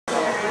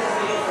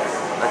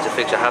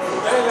picture happen.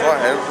 Go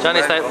ahead.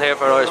 Johnny Staten here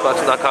for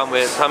IrishBoxing.com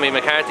with Tommy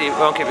McCarthy.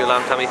 Won't keep you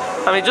long, Tommy.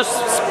 I mean, just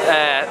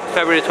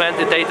February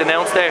 20th date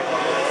announced there.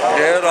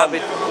 Yeah,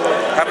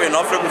 happy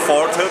enough, looking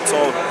forward to it. So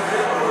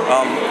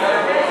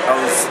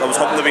I was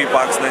hoping to be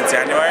boxing in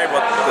January,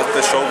 but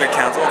the show got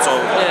cancelled, so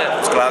I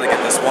was glad to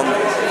get this one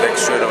like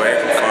straight away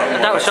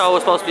confirmed. And that show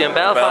was supposed to be in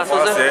Belfast,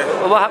 was it? Yeah.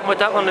 Well, what happened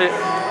with that one? It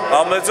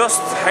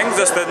just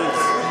things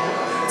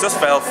just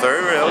fell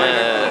through really.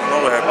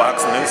 Not how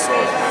boxing is, so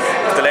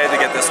delayed to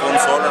get this one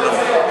sorted and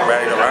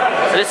ready to rock.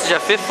 This is your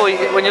fifth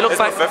fight. When you look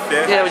back, my fifth,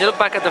 yeah. When you look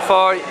back at the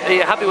four, are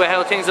you happy with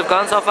how things have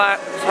gone so far?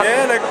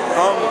 Yeah, like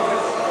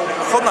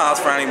couldn't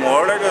ask for any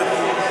more. Like I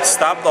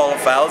stopped all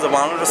the fouls I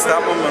wanted to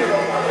stop them,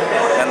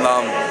 and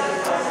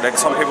like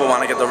some people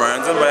want to get the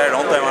rounds in, but I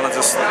don't. They want to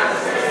just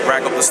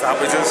rack up the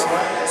stoppages.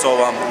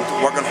 So I'm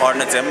working hard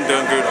in the gym,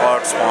 doing good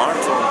hard sparring.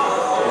 So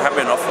I'm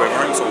happy enough with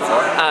everything so far.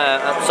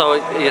 So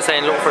you're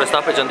saying looking for a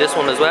stoppage on this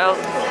one as well?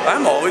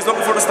 I'm always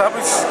looking for the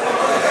stoppage.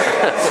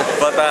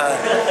 But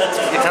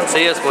you can't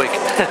see us, Mike.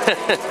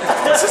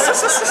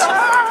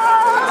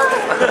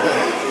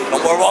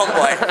 Number one,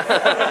 boy.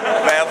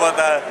 Yeah, but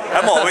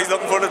I'm always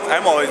looking for the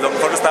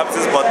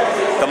stoppages. But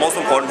the most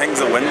important thing is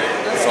a win.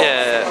 So.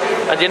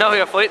 Yeah. And do you know who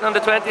you're fighting on the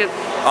 20th?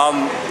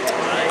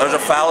 There's a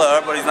fella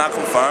there, but he's not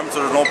confirmed, so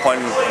there's no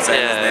point in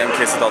saying his name in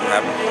case it doesn't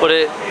happen. But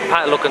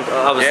Pat looking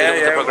obviously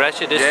looking to progress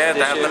you this Yeah,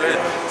 definitely.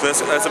 Year. So this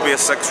will be a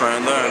 6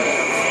 rounder, and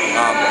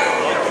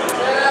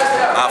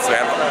after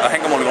that, I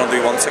think I'm only going to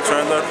do one 6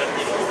 rounder,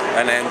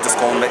 and then just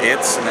go into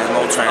 8s, and then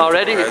no training.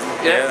 Already?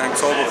 Yeah, I think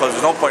so, because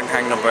there's no point in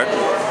hanging about.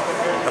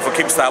 If I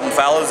keep stabbing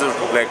fellas, it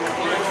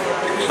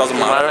doesn't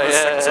matter if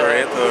it's 6 or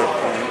 8 or.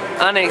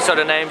 Any sort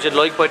of names you'd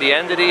like by the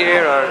end of the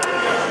year, or?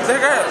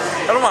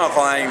 I don't want to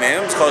call any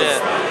names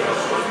because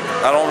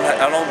I don't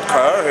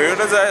care who it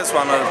is. I just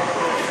want to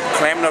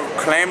claim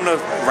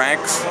the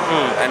ranks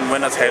and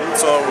win a title.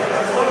 So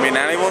I mean,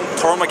 anyone.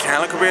 Thor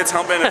McCann could be a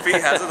champion if he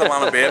has it. I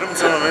want to beat him.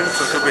 So I mean,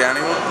 so it could be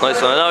anyone.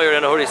 Nice one. I know you're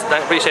in a hurry.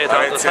 Appreciate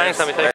it. Thanks, Tommy.